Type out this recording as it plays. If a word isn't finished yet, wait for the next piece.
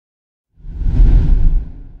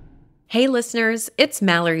Hey listeners, it's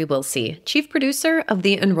Mallory Wilsey, Chief Producer of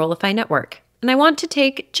the Enrollify Network, and I want to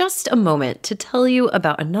take just a moment to tell you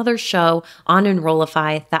about another show on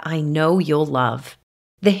Enrollify that I know you'll love.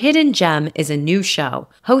 The Hidden Gem is a new show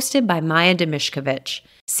hosted by Maya Demishkovich,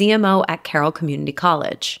 CMO at Carroll Community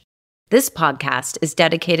College. This podcast is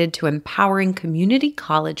dedicated to empowering community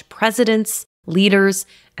college presidents, leaders,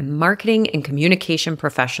 and marketing and communication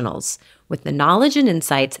professionals with the knowledge and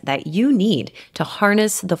insights that you need to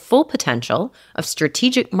harness the full potential of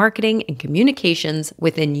strategic marketing and communications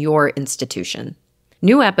within your institution.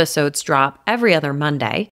 New episodes drop every other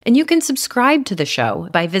Monday, and you can subscribe to the show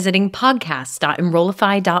by visiting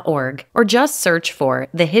podcast.enrollify.org or just search for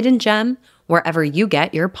The Hidden Gem wherever you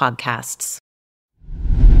get your podcasts.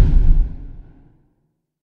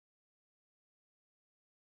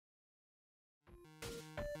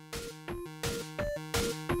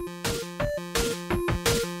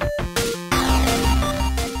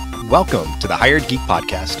 Welcome to the Hired Geek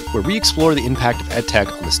Podcast, where we explore the impact of EdTech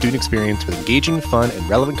on the student experience with engaging, fun, and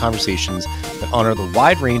relevant conversations that honor the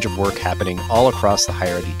wide range of work happening all across the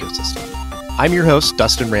higher ed ecosystem. I'm your host,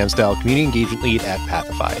 Dustin Ramsdell, Community Engagement Lead at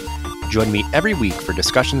Pathify. Join me every week for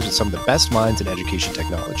discussions with some of the best minds in education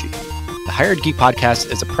technology. The Hired Geek Podcast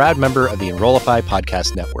is a proud member of the Enrollify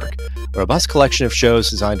Podcast Network, a robust collection of shows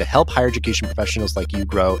designed to help higher education professionals like you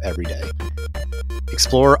grow every day.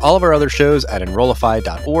 Explore all of our other shows at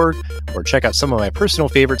enrollify.org or check out some of my personal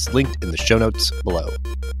favorites linked in the show notes below.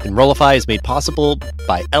 Enrollify is made possible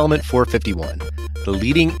by Element 451, the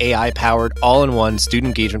leading AI-powered all-in-one student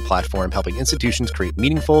engagement platform helping institutions create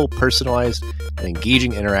meaningful, personalized, and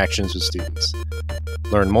engaging interactions with students.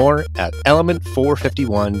 Learn more at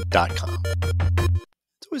element451.com.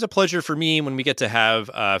 It's always a pleasure for me when we get to have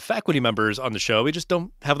faculty members on the show. We just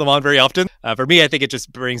don't have them on very often. For me, I think it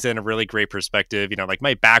just brings in a really great perspective. You know, like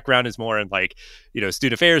my background is more in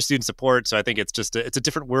student affairs, student support. So I think it's just it's a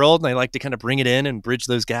different world. And I like to kind of bring it in and bridge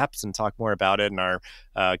those gaps and talk more about it. And our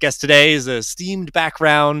guest today is a esteemed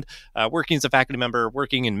background, working as a faculty member,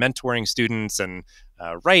 working in mentoring students and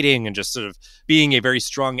writing and just sort of being a very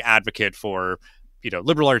strong advocate for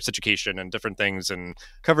liberal arts education and different things, and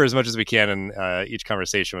cover as much as we can in each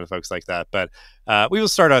conversation with folks like that. But we will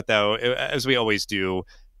start out, though, as we always do.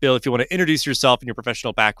 Bill, if you want to introduce yourself and your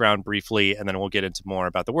professional background briefly, and then we'll get into more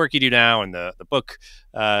about the work you do now and the book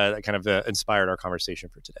that kind of inspired our conversation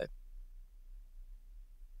for today.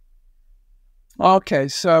 Okay,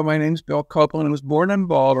 so my name's Bill Coplin. I was born in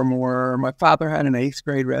Baltimore. My father had an 8th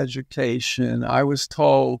grade education. I was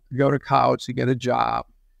told to go to college to get a job.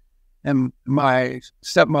 And my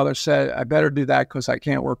stepmother said, I better do that because I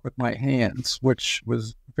can't work with my hands, which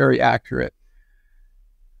was very accurate.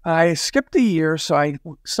 I skipped a year, so I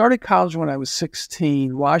started college when I was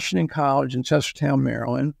 16, Washington College in Chestertown,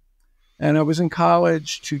 Maryland. And I was in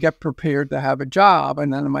college to get prepared to have a job.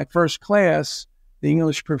 And then in my first class, the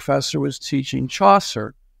English professor was teaching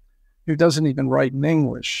Chaucer, who doesn't even write in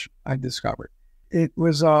English, I discovered. It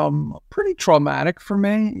was pretty traumatic for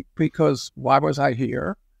me because why was I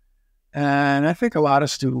here? And I think a lot of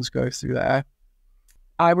students go through that.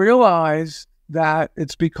 I realized that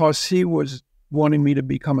it's because he was wanting me to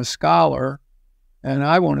become a scholar and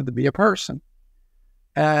I wanted to be a person.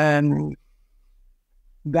 And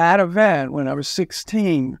that event when I was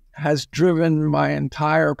 16 has driven my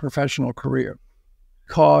entire professional career,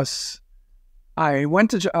 because I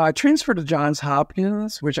transferred to Johns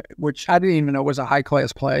Hopkins, which I didn't even know was a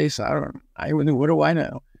high-class place. What do I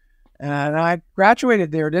know? And I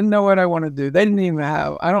graduated there, didn't know what I wanted to do. They didn't even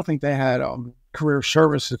have, I don't think they had career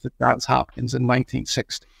services at Johns Hopkins in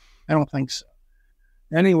 1960. I don't think so.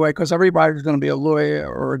 Anyway, because everybody was going to be a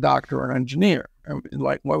lawyer or a doctor or an engineer.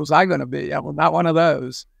 Like, what was I going to be? Well, not one of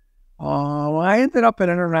those. I ended up in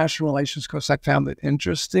international relations because I found it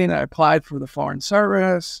interesting. I applied for the Foreign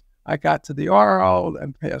Service. I got to the oral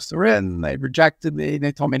and passed the written. They rejected me.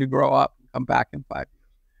 They told me to grow up and come back in 5 years.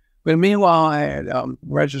 But meanwhile, I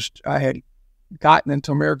had gotten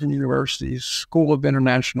into American University's School of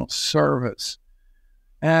International Service.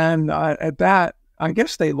 And at that, I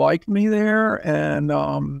guess they liked me there. And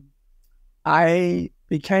they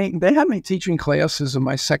had me teaching classes in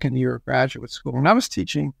my second year of graduate school. And I was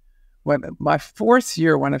teaching, my fourth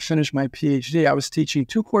year when I finished my PhD, I was teaching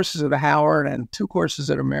 2 courses at Howard and 2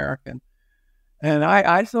 courses at American. And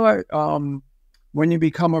I thought, when you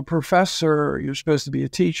become a professor, you're supposed to be a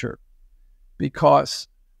teacher, because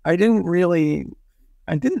I didn't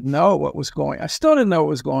know what was I still didn't know what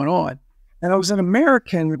was going on. And I was an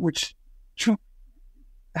American, which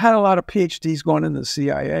had a lot of PhDs going into the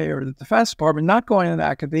CIA or the Defense Department, not going into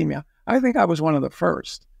academia. I think I was one of the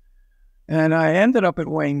first. And I ended up at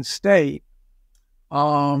Wayne State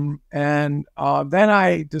Then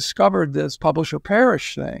I discovered this publish or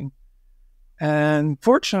perish thing. And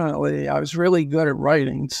fortunately, I was really good at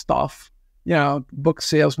writing stuff. You know, book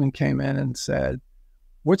salesman came in and said,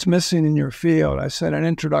 "What's missing in your field?" I said, "An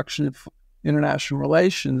introduction to international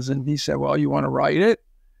relations." And he said, "Well, you want to write it?"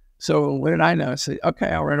 So what did I know? I said, "Okay,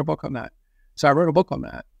 I'll write a book on that." So I wrote a book on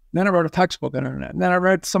that. Then I wrote a textbook on internet. And then I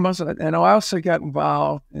read some of it. And I also got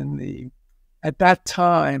involved in at that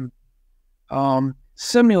time,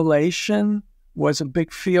 simulation was a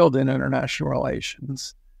big field in international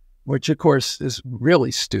relations, which of course is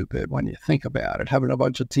really stupid when you think about it, having a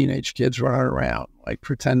bunch of teenage kids running around like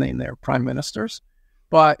pretending they're prime ministers.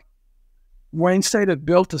 But Wayne State had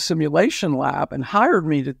built a simulation lab and hired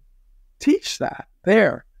me to teach that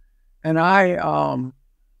there. And of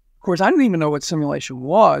course, I didn't even know what simulation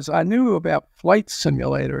was. I knew about flight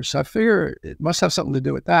simulators, so I figured it must have something to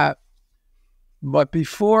do with that. But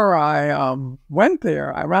before I went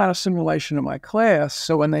there, I ran a simulation in my class.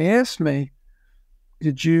 So when they asked me,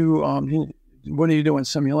 "Did you, what are you doing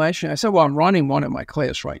simulation?" I said, "Well, I'm running one in my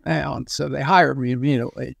class right now." And so they hired me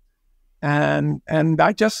immediately. And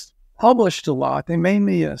I just published a lot. They made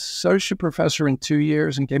me an associate professor in 2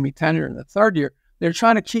 years and gave me tenure in the third year. They're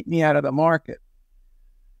trying to keep me out of the market.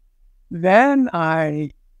 Then I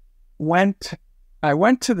went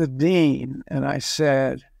to the dean and I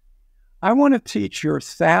said, "I want to teach your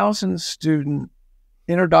 1,000-student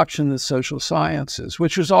introduction to social sciences,"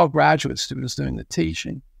 which was all graduate students doing the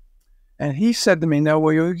teaching. And he said to me, "No,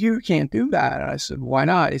 well, you can't do that." And I said, "Why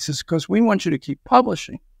not?" He says, "Because we want you to keep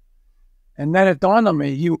publishing." And then it dawned on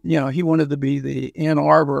me, he wanted to be the Ann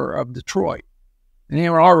Arbor of Detroit. And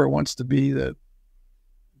Ann Arbor wants to be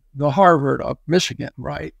the Harvard of Michigan,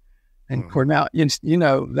 right? And Cornell, you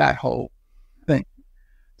know, that whole thing.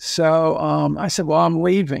 So I said, "Well, I'm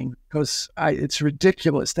leaving because it's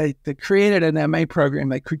ridiculous. They created an MA program.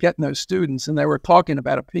 They could get no students, and they were talking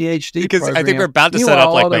about a PhD because program. I think we're about to set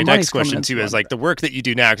up like my next question too, is like the work that you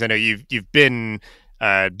do now, because I know you've been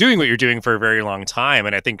doing what you're doing for a very long time,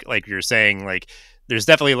 and I think like you're saying, like there's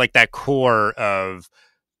definitely like that core of,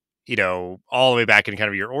 you know, all the way back in kind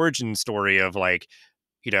of your origin story of like,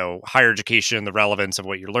 you know, higher education, the relevance of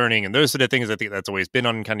what you're learning and those sort of things. I think that's always been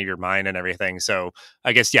on kind of your mind and everything. So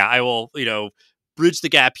I guess, yeah, I will, you know, bridge the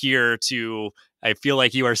gap here to, I feel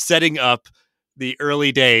like you are setting up the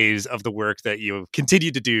early days of the work that you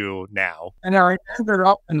continue to do now. And I ended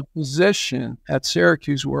up in a position at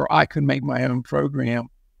Syracuse where I could make my own program,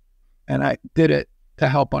 and I did it to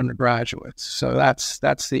help undergraduates. So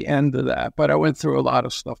that's the end of that. But I went through a lot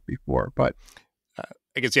of stuff before. But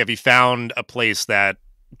I guess, have you found a place that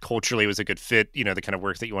culturally was a good fit, you know, the kind of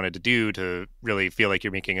work that you wanted to do to really feel like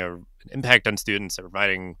you're making an impact on students and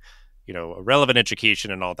providing, you know, a relevant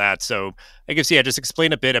education and all that. So I guess, yeah, just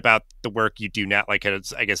explain a bit about the work you do now. Like,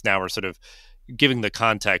 I guess now we're sort of giving the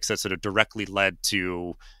context that sort of directly led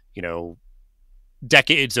to, you know,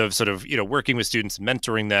 decades of sort of, you know, working with students,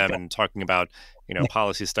 mentoring them and talking about, you know,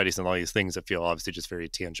 policy studies and all these things that feel obviously just very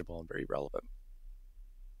tangible and very relevant.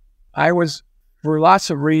 I was, for lots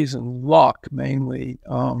of reasons, luck mainly,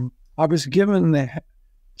 I was given the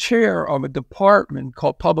chair of a department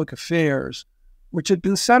called Public Affairs, which had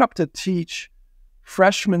been set up to teach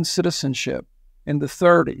freshman citizenship in the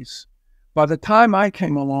 30s. By the time I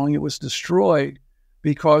came along, it was destroyed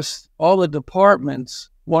because all the departments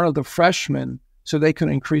wanted the freshmen so they could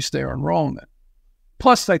increase their enrollment.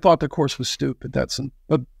 Plus, they thought the course was stupid.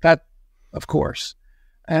 That, of course.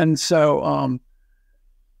 And so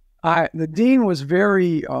the dean was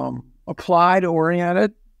very applied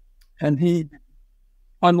oriented, and he,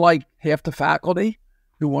 unlike half the faculty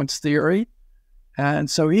who wants theory, and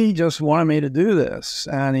so he just wanted me to do this,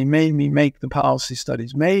 and he made me make the policy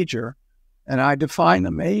studies major, and I defined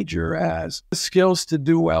the major as the skills to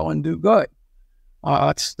do well and do good.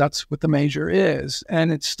 That's what the major is,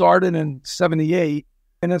 and it started in '78,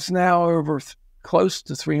 and it's now over close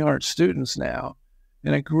to 300 students now,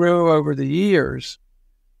 and it grew over the years.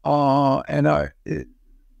 There's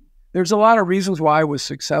a lot of reasons why I was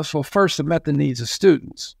successful. First, it met the needs of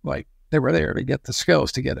students. Like, they were there to get the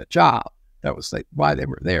skills to get a job. That was why they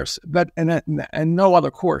were there. But and no other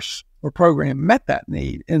course or program met that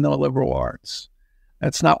need in the liberal arts.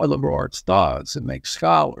 That's not what liberal arts does. It makes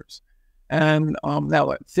scholars. And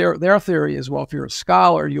now their theory is, well, if you're a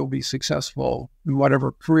scholar, you'll be successful in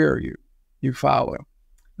whatever career you follow.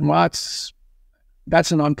 And that's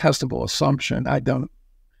an untestable assumption. I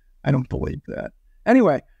don't believe that.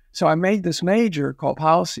 Anyway, so I made this major called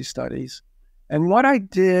Policy Studies. And what I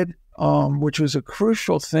did, which was a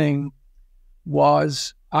crucial thing,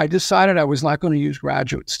 was I decided I was not going to use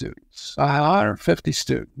graduate students. I had 150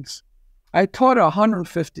 students. I taught a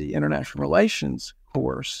 150 international relations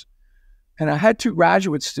course, and I had 2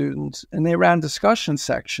 graduate students, and they ran discussion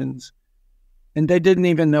sections, and they didn't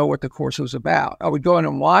even know what the course was about. I would go in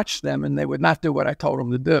and watch them, and they would not do what I told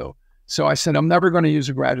them to do. So I said, I'm never going to use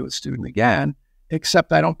a graduate student again,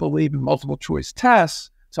 except I don't believe in multiple choice tests,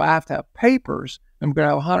 so I have to have papers. I'm going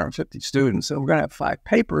to have 150 students, and we're going to have 5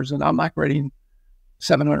 papers, and I'm not grading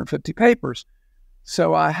 750 papers.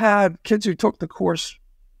 So I had kids who took the course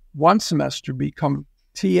one semester become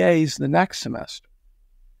TAs the next semester.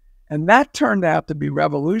 And that turned out to be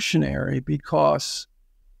revolutionary because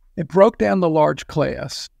it broke down the large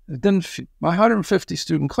class. It didn't. My 150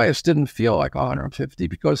 student class didn't feel like 150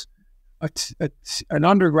 because an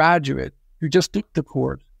undergraduate who just took the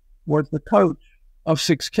course was the coach of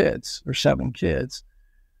 6 kids or 7 kids.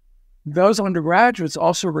 Those undergraduates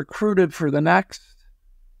also recruited for the next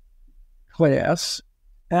class,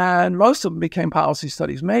 and most of them became policy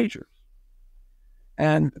studies majors.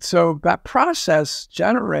 And so that process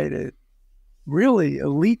generated really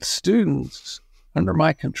elite students under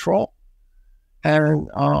my control.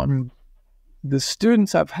 And the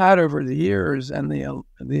students I've had over the years and the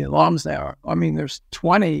alums now, I mean, there's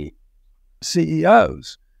 20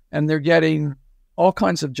 CEOs, and they're getting all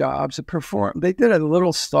kinds of jobs. They did a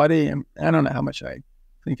little study, and I don't know how much I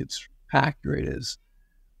think it's accurate, is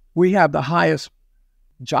we have the highest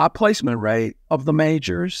job placement rate of the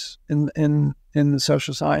majors in the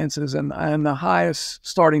social sciences and the highest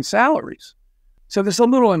starting salaries. So there's a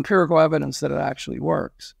little empirical evidence that it actually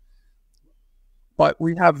works. But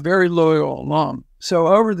we have very loyal alum. So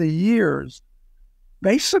over the years,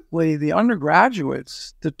 basically the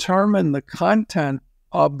undergraduates determine the content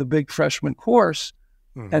of the big freshman course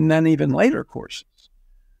and then even later courses.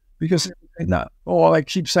 Because I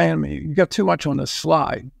keep saying to me, you got too much on this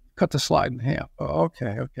slide. Cut the slide in half. Oh,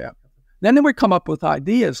 okay. Then they would come up with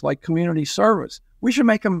ideas like community service. We should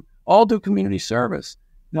make them all do community service.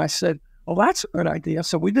 And I said, well, that's a good idea.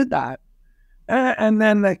 So we did that. And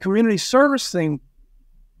then the community service thing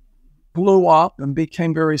blew up and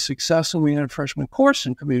became very successful. We had a freshman course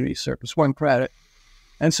in community service, 1 credit.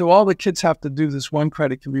 And so all the kids have to do this 1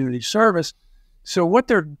 credit community service. So what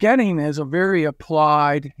they're getting is a very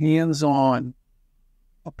applied, hands-on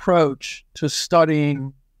approach to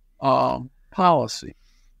studying policy.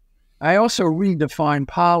 I also redefine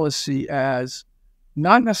policy as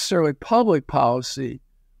not necessarily public policy,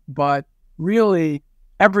 but really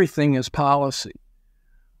everything is policy.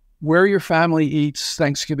 Where your family eats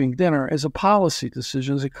Thanksgiving dinner is a policy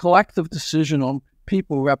decision, is a collective decision on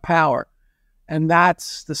people who have power. And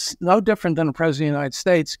that's no different than the President of the United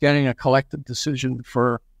States getting a collective decision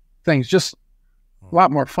for things. Just a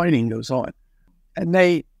lot more fighting goes on. And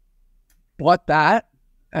they bought that,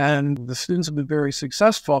 and the students have been very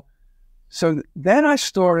successful. So then I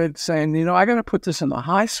started saying, I got to put this in the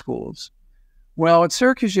high schools. Well, at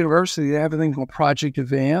Syracuse University, they have a thing called Project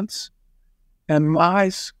Advance. And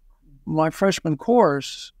my freshman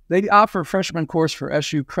course, they offer a freshman course for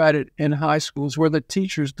SU credit in high schools where the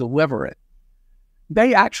teachers deliver it.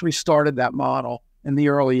 They actually started that model in the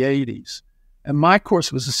early 80s. And my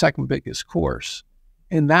course was the second biggest course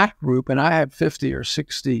in that group. And I had 50 or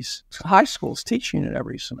 60 high schools teaching it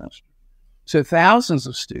every semester. So thousands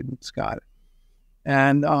of students got it.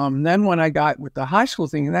 And then when I got with the high school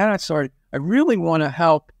thing, then I really want to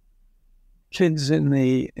help kids in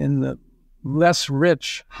the less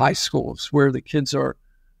rich high schools where the kids are,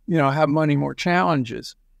 have money, more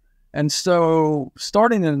challenges. And so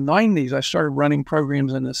starting in the 90s, I started running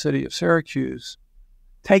programs in the city of Syracuse,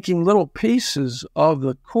 taking little pieces of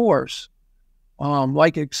the course,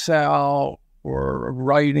 like Excel or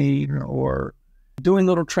writing or doing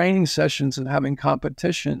little training sessions and having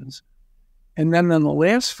competitions. And then in the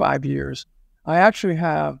last 5 years, I actually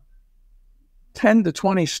have 10 to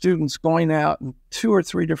 20 students going out in 2 or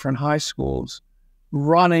 3 different high schools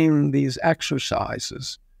running these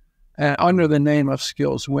exercises and under the name of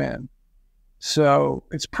Skills Win. So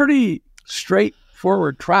it's pretty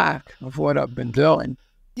straightforward track of what I've been doing.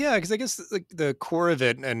 Yeah, because I guess the core of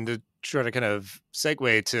it, and to try to kind of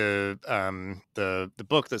segue to the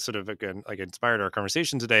book that sort of again like inspired our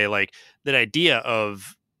conversation today, like that idea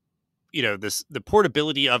of the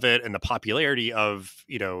portability of it and the popularity of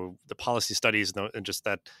the policy studies and just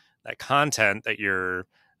that content that you're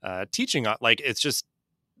teaching on, like it's just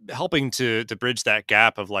helping to bridge that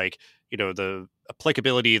gap of like the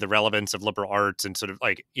applicability, the relevance of liberal arts, and sort of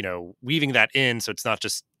like weaving that in so it's not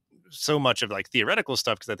just so much of like theoretical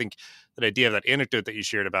stuff. Because I think that idea of that anecdote that you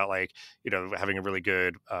shared about like having a really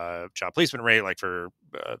good job placement rate like for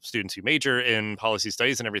students who major in policy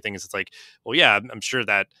studies and everything is, it's like, well, yeah, I'm sure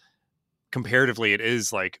that comparatively it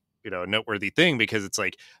is like a noteworthy thing, because it's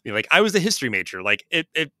like, like I was a history major, like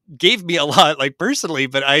it gave me a lot, like personally,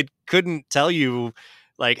 but I couldn't tell you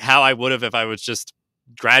like how I would have if I was just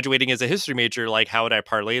graduating as a history major. Like, how would I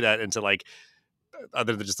parlay that into like,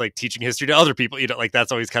 other than just like teaching history to other people, like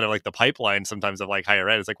that's always kind of like the pipeline sometimes of like higher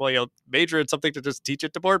ed. It's like, well, major in something to just teach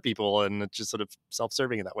it to more people, and it's just sort of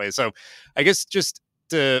self-serving in that way. So I guess just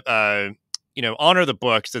to, honor the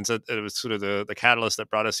book, since it was sort of the catalyst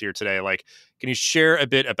that brought us here today, like, can you share a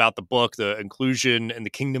bit about the book, the inclusion and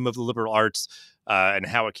the kingdom of the liberal arts, and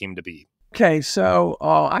how it came to be? Okay, so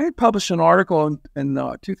I had published an article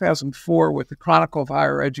in 2004 with the Chronicle of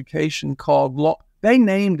Higher Education called, they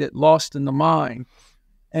named it Lost in the Mind.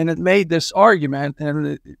 And it made this argument,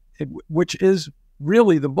 and which is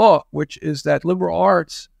really the book, which is that liberal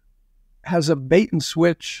arts has a bait and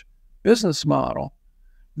switch business model.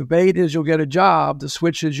 The bait is you'll get a job. The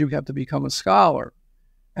switch is you have to become a scholar.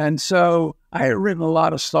 And so I had written a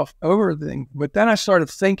lot of stuff over things, but then I started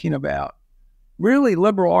thinking about really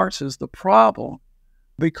liberal arts is the problem,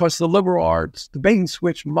 because the liberal arts, the bait and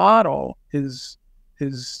switch model is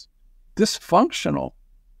dysfunctional.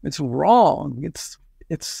 It's wrong.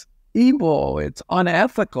 It's evil. It's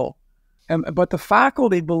unethical. But the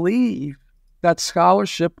faculty believe that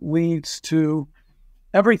scholarship leads to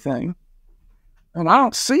everything, and I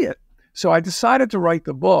don't see it. So I decided to write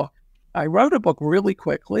the book. I wrote a book really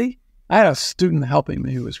quickly. I had a student helping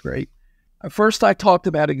me who was great. First, I talked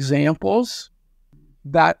about examples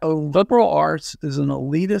that a liberal arts is an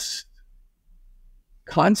elitist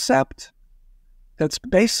concept that's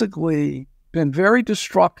basically been very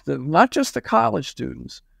destructive, not just to college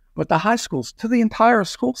students, but the high schools, to the entire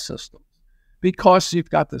school system, because you've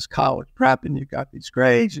got this college prep, and you've got these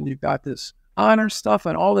grades, and you've got this honor stuff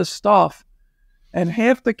and all this stuff, and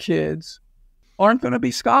half the kids aren't going to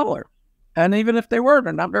be scholars. And even if they were,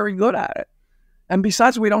 they're not very good at it. And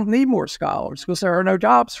besides, we don't need more scholars because there are no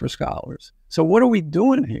jobs for scholars. So what are we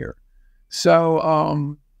doing here?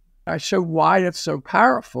 So I show why it's so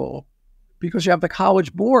powerful, because you have the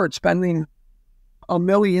College Board spending $1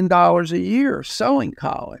 million a year selling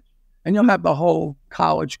college, and you'll have the whole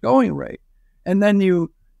college going rate. And then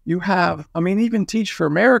you have, even Teach for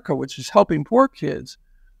America, which is helping poor kids,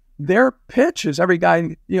 their pitch is every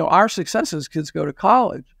guy, our success is kids go to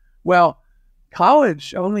college. Well,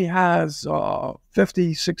 college only has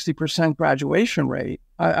 50, 60% graduation rate.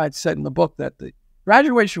 I'd said in the book that the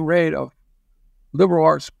graduation rate of liberal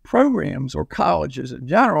arts programs or colleges in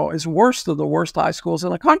general is worse than the worst high schools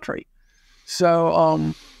in the country.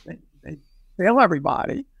 So they fail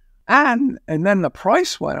everybody. And then the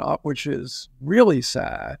price went up, which is really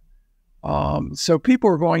sad. So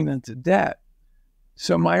people are going into debt.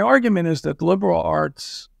 So my argument is that liberal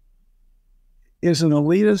arts is an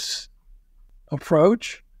elitist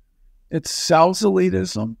approach. It sells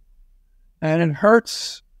elitism, and it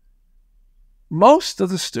hurts most of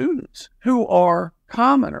the students who are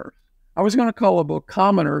commoners. I was going to call the book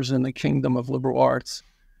Commoners in the Kingdom of Liberal Arts,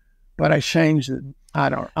 but I changed it.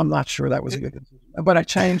 I'm not sure that was a good decision, but I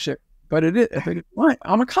changed it. But it is,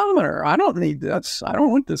 I'm a commoner. I don't need this. I don't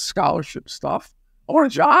want this scholarship stuff. I want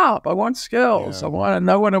a job. I want skills. Yeah. I want to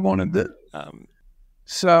know what I want to do.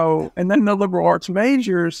 So, and then the liberal arts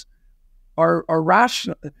majors are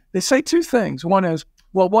rational. They say two things. One is,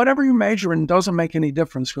 well, whatever you major in doesn't make any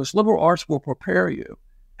difference because liberal arts will prepare you.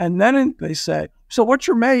 And then they say, so what's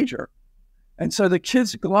your major? And so the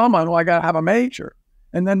kids glom on, well, I got to have a major.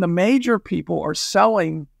 And then the major people are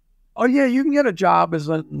selling, oh, yeah, you can get a job as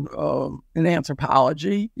in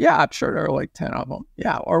anthropology. Yeah, I'm sure there are like 10 of them.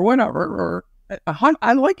 Yeah, or whatever. Or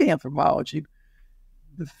I like anthropology.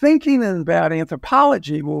 The thinking about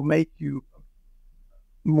anthropology will make you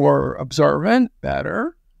more observant,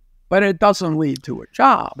 better, but it doesn't lead to a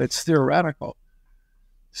job. It's theoretical.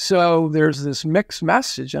 So there's this mixed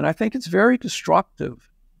message, and I think it's very destructive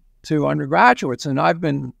to undergraduates. And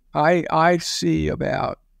I see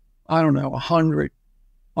about, 100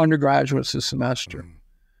 undergraduates a semester,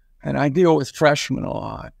 and I deal with freshmen a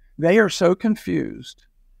lot. They are so confused.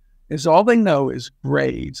 All they know is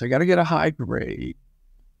grades. I got to get a high grade.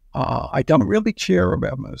 I don't really care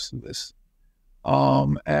about most of this.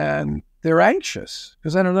 And they're anxious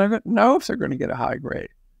because they don't know if they're going to get a high grade.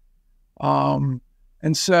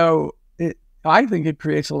 And so I think it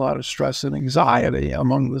creates a lot of stress and anxiety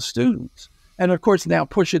among the students. And of course, now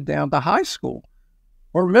push it down to high school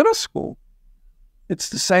or middle school. It's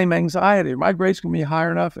the same anxiety. My grade's going to be high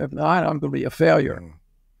enough. If not, I'm going to be a failure.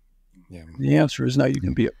 Yeah. The answer is no, you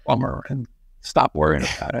can be a bummer and stop worrying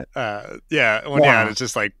about it. It's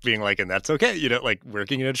just like being like, and that's okay, like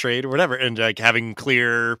working in a trade or whatever, and like having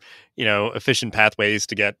clear, efficient pathways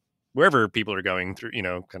to get wherever people are going through,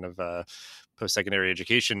 kind of post-secondary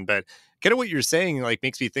education. But kind of what you're saying, like,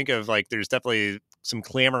 makes me think of, like, there's definitely some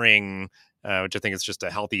clamoring, which I think is just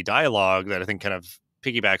a healthy dialogue that I think kind of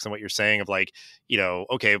piggybacks on what you're saying of, like,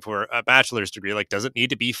 okay, for a bachelor's degree, like, does it need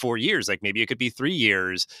to be 4 years? Like, maybe it could be 3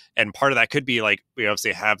 years. And part of that could be, like, we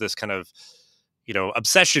obviously have this kind of,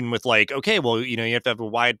 obsession with, like, okay, well, you have to have a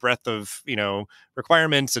wide breadth of,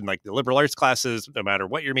 requirements and, like, the liberal arts classes, no matter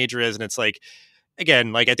what your major is. And it's like,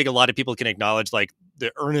 again, like, I think a lot of people can acknowledge, like,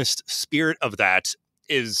 the earnest spirit of that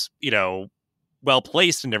is, well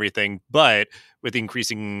placed and everything, but with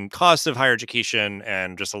increasing costs of higher education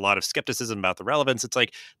and just a lot of skepticism about the relevance, it's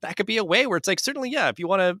like, that could be a way where it's like, certainly, yeah, if you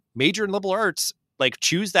want to major in liberal arts, like,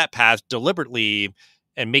 choose that path deliberately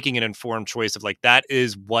and making an informed choice of, like, that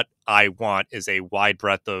is what I want, is a wide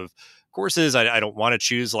breadth of courses. I don't want to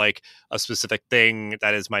choose, like, a specific thing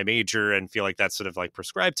that is my major and feel like that's sort of, like,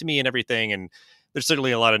 prescribed to me and everything. And there's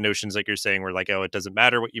certainly a lot of notions, like you're saying, where, like, oh, it doesn't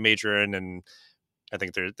matter what you major in. And I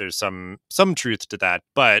think there's some truth to that,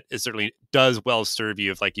 but it certainly does well serve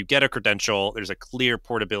you if, like, you get a credential, there's a clear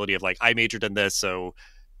portability of, like, I majored in this, so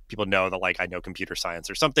people know that, like, I know computer science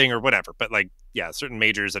or something or whatever. But, like, yeah, certain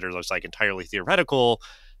majors that are just, like, entirely theoretical,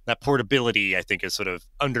 that portability, I think, is sort of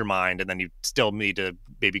undermined. And then you still need to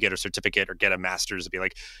maybe get a certificate or get a master's to be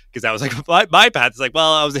like, because that was, like, my path. It's like,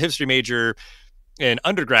 well, I was a history major in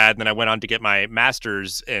undergrad, and then I went on to get my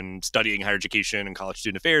master's in studying higher education and college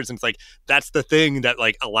student affairs. And it's like, that's the thing that,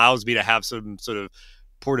 like, allows me to have some sort of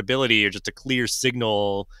portability or just a clear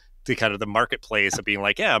signal to kind of the marketplace of being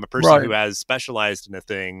like, yeah, I'm a person who has specialized in a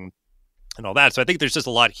thing and all that. So I think there's just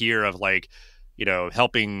a lot here of, like,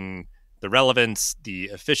 helping the relevance,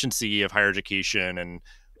 the efficiency of higher education and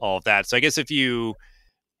all of that. So I guess if you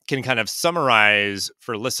can kind of summarize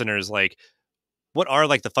for listeners, like, what are,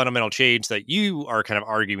 like, the fundamental change that you are kind of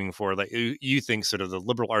arguing for, that you think sort of the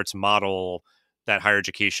liberal arts model that higher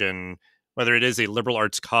education, whether it is a liberal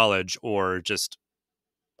arts college or just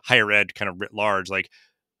higher ed kind of writ large, like,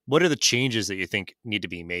 what are the changes that you think need to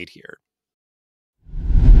be made here?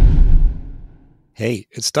 Hey,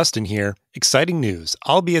 it's Dustin here. Exciting news.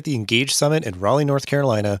 I'll be at the Engage Summit in Raleigh, North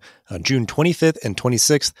Carolina on June 25th and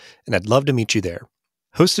 26th, and I'd love to meet you there.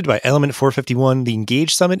 Hosted by Element 451, the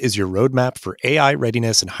Engage Summit is your roadmap for AI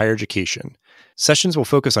readiness in higher education. Sessions will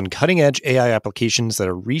focus on cutting-edge AI applications that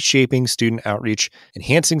are reshaping student outreach,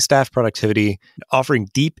 enhancing staff productivity, and offering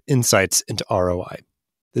deep insights into ROI.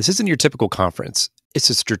 This isn't your typical conference. It's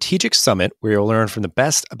a strategic summit where you'll learn from the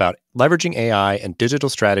best about leveraging AI and digital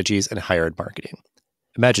strategies in higher ed marketing.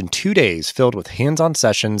 Imagine 2 days filled with hands-on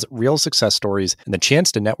sessions, real success stories, and the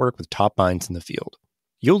chance to network with top minds in the field.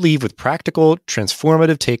 You'll leave with practical,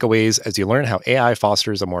 transformative takeaways as you learn how AI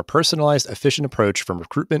fosters a more personalized, efficient approach from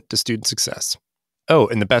recruitment to student success. Oh,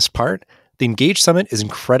 and the best part? The Engage Summit is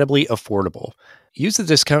incredibly affordable. Use the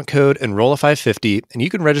discount code Enrollify50 and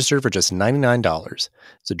you can register for just $99.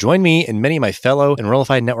 So join me and many of my fellow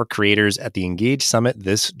Enrollify Network creators at the Engage Summit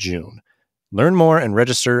this June. Learn more and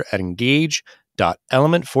register at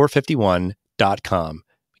engage.element451.com.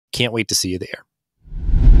 Can't wait to see you there.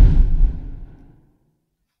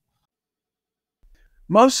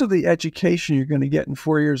 Most of the education you're going to get in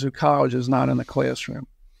 4 years of college is not in the classroom.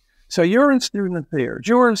 So you're in student affairs.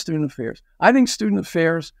 I think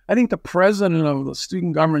the president of the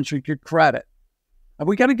student government should get credit. And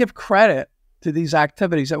we got to give credit to these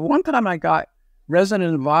activities. At one time I got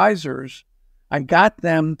resident advisors, I got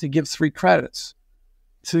them to give 3 credits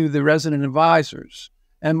to the resident advisors.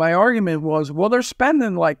 And my argument was, well, they're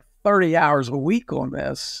spending like 30 hours a week on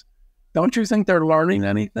this. Don't you think they're learning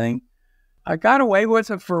anything? I got away with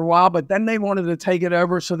it for a while, but then they wanted to take it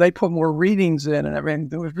over, so they put more readings in, and everything.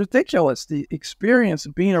 It was ridiculous. The experience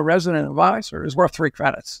of being a resident advisor is worth 3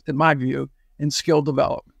 credits, in my view, in skill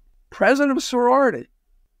development. President of a sorority,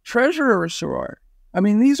 treasurer of a sorority. I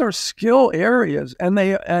mean, these are skill areas, and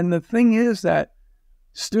the thing is that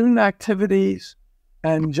student activities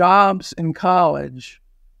and jobs in college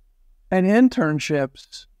and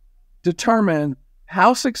internships determine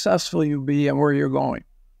how successful you'll be and where you're going.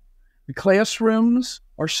 The classrooms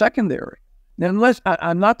are secondary. Now,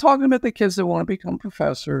 I'm not talking about the kids that want to become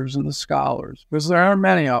professors and the scholars, because there aren't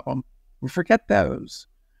many of them. We forget those.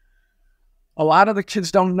 A lot of the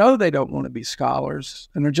kids don't know they don't want to be scholars,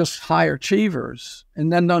 and they're just high achievers,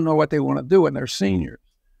 and then don't know what they want to do when they're seniors.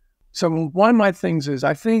 So one of my things is,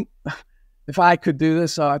 I think if I could do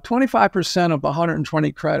this, 25% of the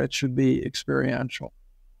 120 credits should be experiential.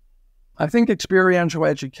 I think experiential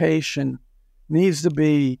education needs to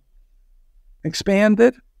be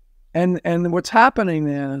expanded, and what's happening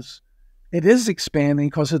is it is expanding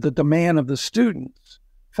because of the demand of the students.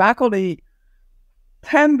 Faculty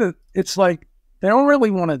it's like they don't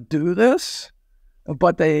really want to do this,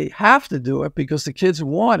 but they have to do it because the kids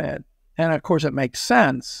want it. And of course, it makes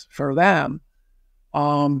sense for them.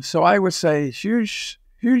 So I would say huge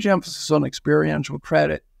emphasis on experiential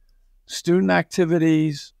credit, student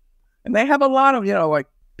activities. And they have a lot of, like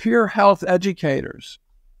peer health educators.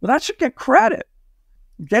 Well, that should get credit.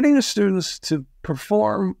 Getting the students to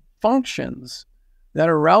perform functions that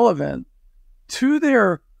are relevant to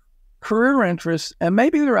their career interests and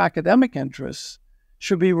maybe their academic interests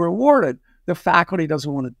should be rewarded. The faculty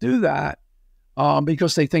doesn't want to do that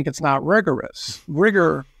because they think it's not rigorous.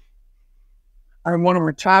 Rigor, and one of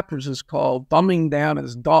our chapters is called Dumbing Down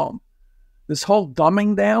is Dumb. This whole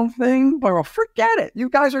dumbing down thing, well, forget it. You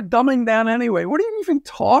guys are dumbing down anyway. What are you even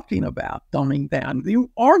talking about, dumbing down?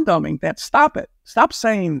 You are dumbing down. Stop it. Stop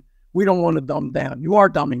saying we don't want to dumb down. You are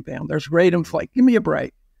dumbing down. There's grade inflation. Give me a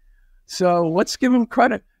break. So let's give them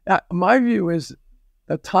credit. My view is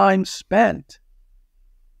the time spent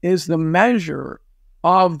is the measure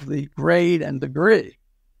of the grade and degree.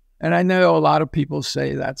 And I know a lot of people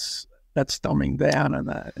say that's dumbing down,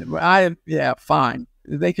 and fine.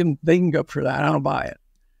 They can go for that. I don't buy it.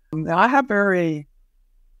 Now, I have very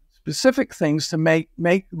specific things to make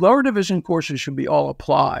lower division courses should be all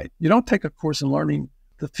applied. You don't take a course in learning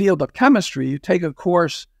the field of chemistry. You take a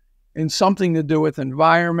course in something to do with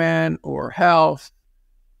environment or health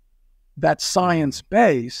that's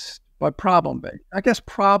science-based, but problem-based. I guess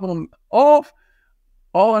all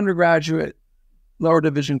undergraduate lower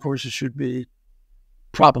division courses should be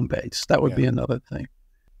problem-based. That would be another thing.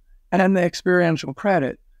 And the experiential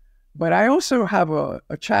credit. But I also have a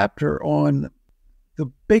chapter on the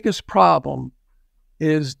biggest problem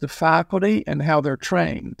is the faculty and how they're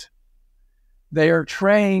trained. They are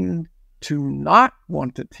trained to not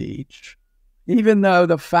want to teach, even though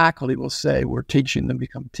the faculty will say we're teaching them to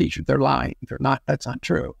become teachers. They're lying. They're not. That's not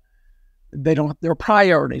true. Their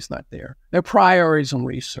priority's not there. Their priority's on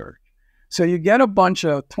research. So you get a bunch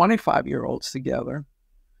of 25-year-olds together,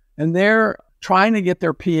 and they're trying to get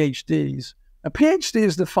their PhDs. A PhD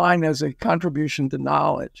is defined as a contribution to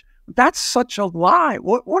knowledge. That's such a lie.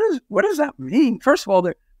 What does that mean? First of all,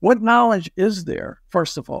 what knowledge is there?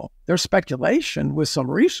 First of all, there's speculation with some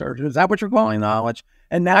research. Is that what you're calling knowledge?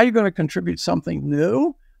 And now you're going to contribute something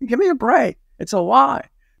new? Give me a break. It's a lie.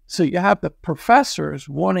 So you have the professors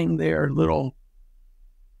wanting their little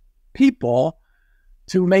people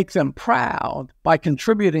to make them proud by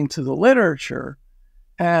contributing to the literature,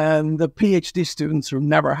 and the PhD students are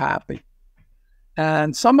never happy.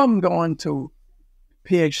 And some of them go into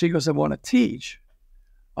PhD because they want to teach.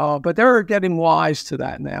 But they're getting wise to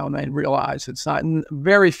that now, and they realize it's not. And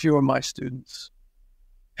very few of my students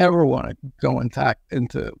ever want to go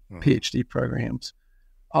into PhD programs.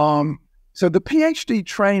 So the PhD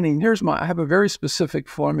training, I have a very specific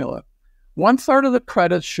formula. 1/3 of the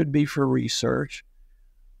credits should be for research.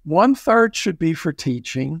 1/3 should be for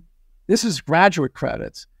teaching. This is graduate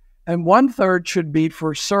credits. And 1/3 should be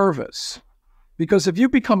for service. Because if you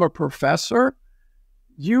become a professor,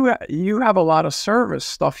 you have a lot of service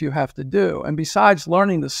stuff you have to do. And besides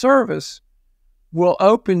learning the service will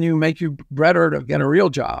make you better to get a real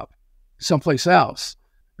job someplace else.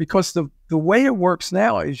 Because the way it works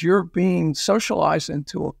now is you're being socialized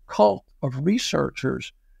into a cult of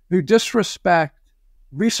researchers who disrespect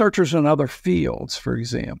researchers in other fields, for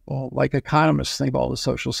example, like economists think all the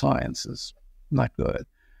social sciences not good.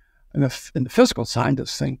 And the physical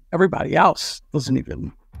scientists think everybody else doesn't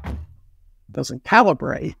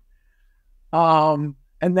calibrate. And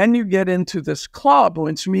then you get into this club,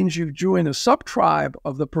 which means you join a sub-tribe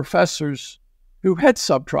of the professors who head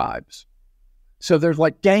sub-tribes. So there's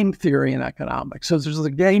like game theory in economics. So there's the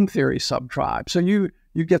game theory sub-tribe. So you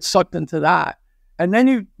get sucked into that. And then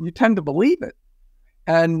you tend to believe it.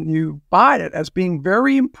 And you buy it as being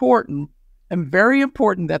very important, and very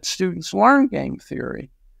important that students learn game theory,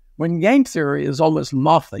 when game theory is almost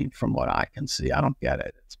nothing from what I can see. I don't get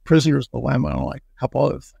it. It's prisoner's dilemma and like a couple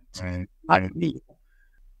other things. Not me.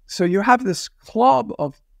 So you have this club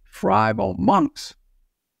of tribal monks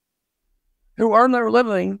who earn their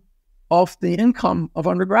living off the income of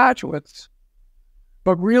undergraduates,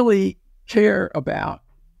 but really care about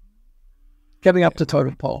getting up to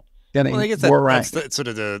totem pole. I guess that's sort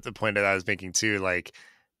of the point that I was making too, like,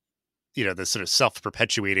 the sort of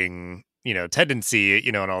self-perpetuating, tendency,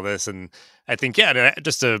 and all this. And I think,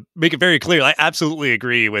 just to make it very clear, I absolutely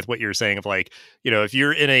agree with what you're saying of like, if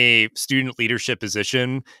you're in a student leadership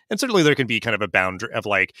position, and certainly there can be kind of a boundary of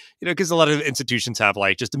like, because a lot of institutions have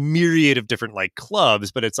like just a myriad of different like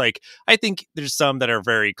clubs, but it's like, I think there's some that are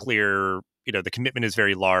very clear, the commitment is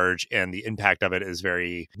very large and the impact of it is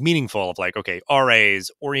very meaningful of like, okay,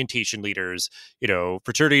 RAs, orientation leaders,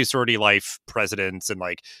 fraternity, sorority life presidents, and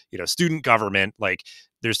like, student government, like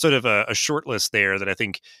there's sort of a short list there that I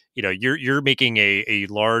think, you're making a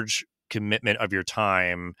large commitment of your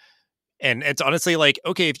time. And it's honestly like,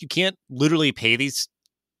 okay, if you can't literally pay these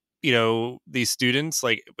students,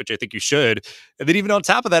 like, which I think you should. And then even on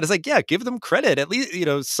top of that, it's like, yeah, give them credit, at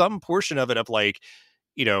least, some portion of it of like,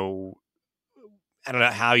 I don't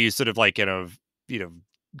know how you sort of like, kind of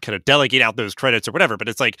delegate out those credits or whatever, but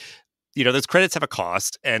it's like, those credits have a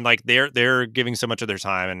cost and like they're giving so much of their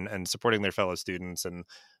time and supporting their fellow students and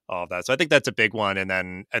all of that. So I think that's a big one. And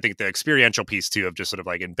then I think the experiential piece too, of just sort of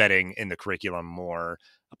like embedding in the curriculum more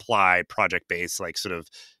applied project-based, like sort of,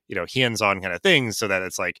 hands-on kind of things so that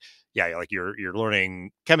it's like, yeah, like you're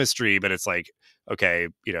learning chemistry, but it's like, okay,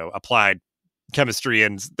 applied chemistry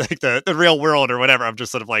and like the real world or whatever. I'm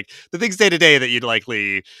just sort of like the things day to day that you'd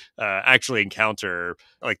likely actually encounter.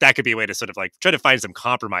 Like that could be a way to sort of like try to find some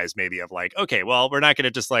compromise maybe of like, okay, well, we're not going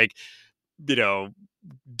to just like,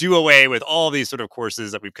 do away with all these sort of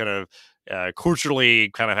courses that we've kind of culturally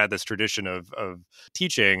kind of had this tradition of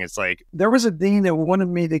teaching. It's like there was a dean that wanted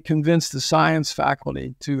me to convince the science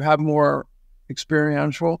faculty to have more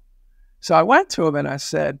experiential. So I went to him and I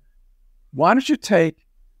said, why don't you take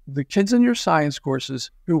the kids in your science courses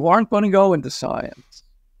who aren't going to go into science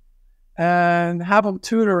and have them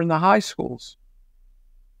tutor in the high schools?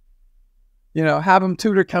 Have them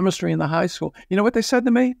tutor chemistry in the high school. You know what they said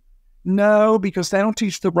to me? No, because they don't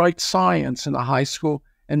teach the right science in the high school,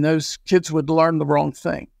 and those kids would learn the wrong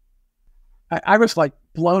thing. I was like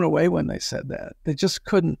blown away when they said that. They just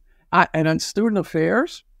couldn't. And on student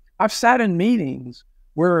affairs, I've sat in meetings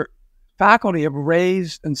where faculty have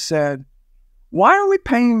raised and said, why are we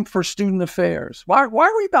paying for student affairs? Why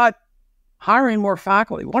are we not hiring more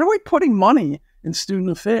faculty? Why are we putting money in student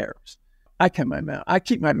affairs? I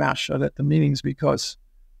keep my mouth shut at the meetings because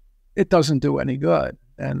it doesn't do any good.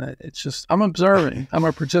 And it's just, I'm observing. I'm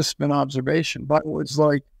a participant observation. But it's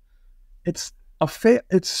like, it's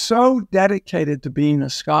so dedicated to being a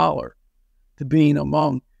scholar, to being a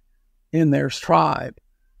monk in their tribe,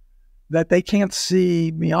 that they can't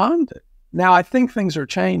see beyond it. Now, I think things are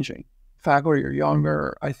changing. Faculty are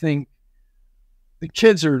younger. I think the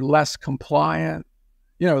kids are less compliant.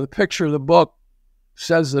 The picture of the book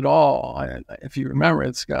says it all. If you remember,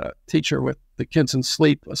 it's got a teacher with the kids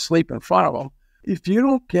asleep in front of them. If you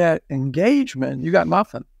don't get engagement, you got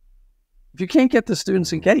nothing. If you can't get the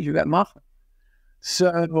students engaged, you got nothing.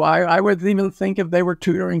 So I would even think if they were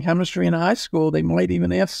tutoring chemistry in high school, they might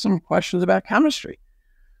even ask some questions about chemistry.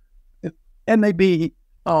 And they'd be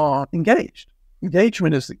engaged.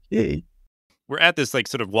 Engagement is the key. We're at this like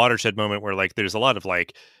sort of watershed moment where like there's a lot of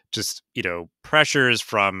like just, pressures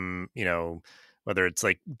from, whether it's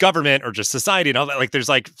like government or just society and all that, like there's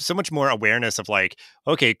like so much more awareness of like,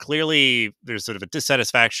 okay, clearly there's sort of a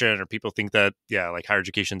dissatisfaction or people think that, yeah, like higher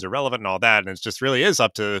education's irrelevant and all that. And it just really is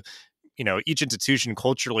up to, each institution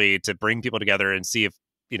culturally to bring people together and see if,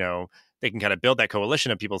 they can kind of build that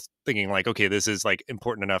coalition of people thinking like, okay, this is like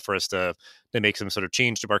important enough for us to make some sort of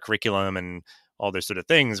change to our curriculum and all those sort of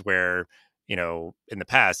things where, in the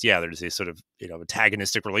past, yeah, there's these sort of,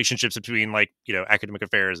 antagonistic relationships between like, academic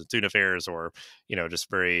affairs and student affairs or, just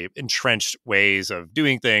very entrenched ways of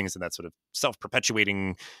doing things and that sort of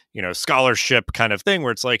self-perpetuating, scholarship kind of thing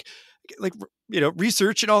where it's like,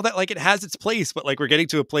 research and all that, like it has its place, but like we're getting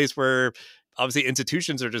to a place where obviously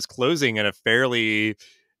institutions are just closing at a fairly,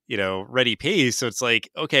 ready pace. So it's like,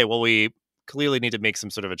 okay, well, we clearly need to make some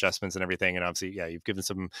sort of adjustments and everything. And obviously, yeah, you've given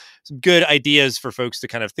some good ideas for folks to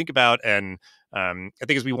kind of think about. And I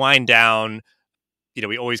think as we wind down,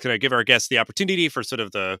 we always kind of give our guests the opportunity for sort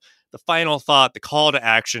of the final thought, the call to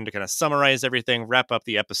action to kind of summarize everything, wrap up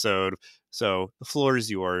the episode. So the floor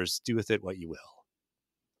is yours. Do with it what you will.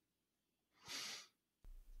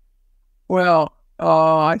 Well,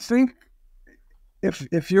 I think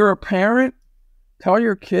if you're a parent, tell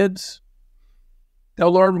your kids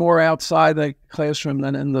they'll learn more outside the classroom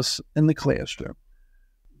than in the classroom.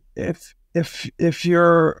 If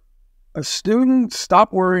you're a student,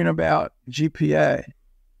 stop worrying about GPA.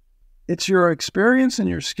 It's your experience and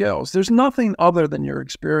your skills. There's nothing other than your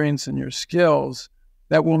experience and your skills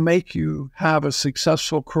that will make you have a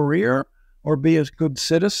successful career or be a good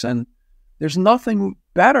citizen. There's nothing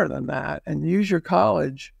better than that, and use your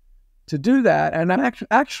college to do that. And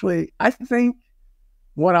actually, I think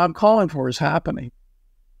what I'm calling for is happening.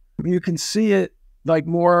 You can see it like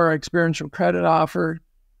more experiential credit offered,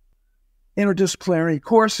 interdisciplinary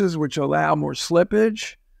courses which allow more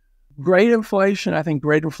slippage, grade inflation. I think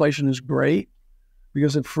grade inflation is great.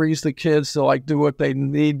 because it frees the kids to do what they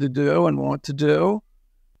need to do and want to do.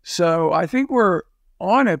 So I think we're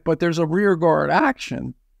on it, but there's a rearguard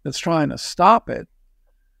action that's trying to stop it.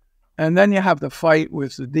 And then you have the fight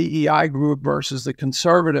with the DEI group versus the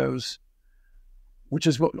conservatives, which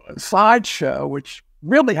is a sideshow, which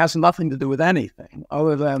really has nothing to do with anything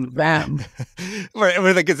other than them. Right. I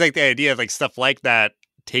mean, it's the idea of stuff like that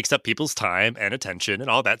takes up people's time and attention and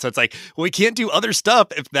all that. So it's well, we can't do other stuff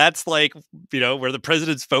if that's where the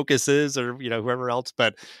president's focus is, or, whoever else.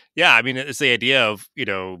 But yeah, I mean, it's the idea of,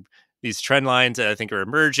 these trend lines that I think are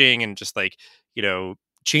emerging, and just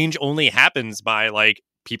change only happens by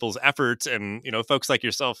people's efforts and, folks like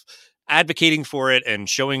yourself advocating for it and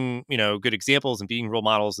showing, good examples and being role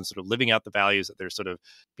models and sort of living out the values that they're sort of,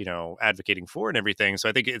 advocating for and everything. So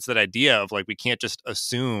I think it's that idea of we can't just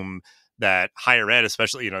assume that higher ed,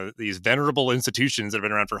 especially, these venerable institutions that have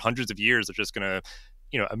been around for hundreds of years, are just going to,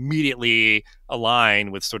 immediately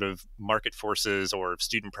align with sort of market forces or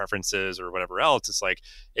student preferences or whatever else. It's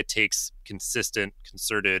it takes consistent,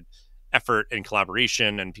 concerted effort and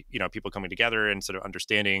collaboration and, people coming together and sort of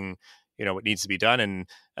understanding, what needs to be done. And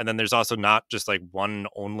then there's also not just one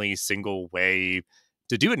only single way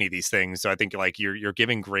to do any of these things. So I think you're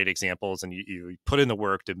giving great examples, and you put in the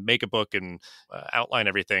work to make a book and outline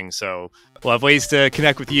everything. So we'll have ways to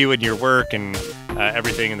connect with you and your work and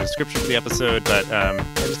everything in the description of the episode. But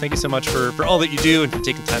just thank you so much for all that you do and for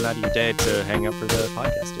taking time out of your day to hang out for the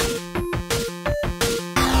podcast today.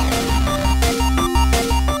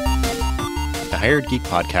 The Hired Geek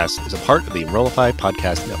Podcast is a part of the Enrollify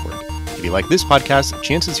Podcast Network. If you like this podcast,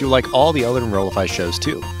 chances you'll like all the other Enrollify shows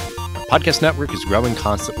too. Our podcast network is growing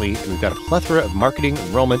constantly, and we've got a plethora of marketing,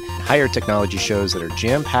 enrollment, and higher technology shows that are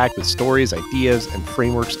jam-packed with stories, ideas, and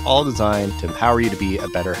frameworks all designed to empower you to be a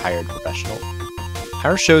better hired professional.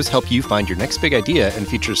 Our shows help you find your next big idea and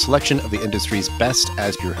feature a selection of the industry's best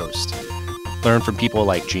as your host. Learn from people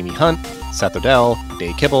like Jamie Hunt, Seth Odell,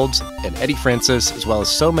 Dave Kibbolds, and Eddie Francis, as well as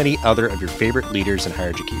so many other of your favorite leaders in higher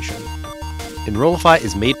education. Enrollify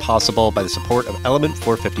is made possible by the support of Element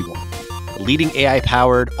 451, the leading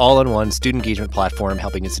AI-powered, all-in-one student engagement platform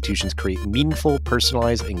helping institutions create meaningful,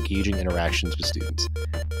 personalized, and engaging interactions with students.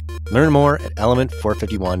 Learn more at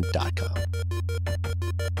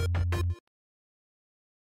element451.com.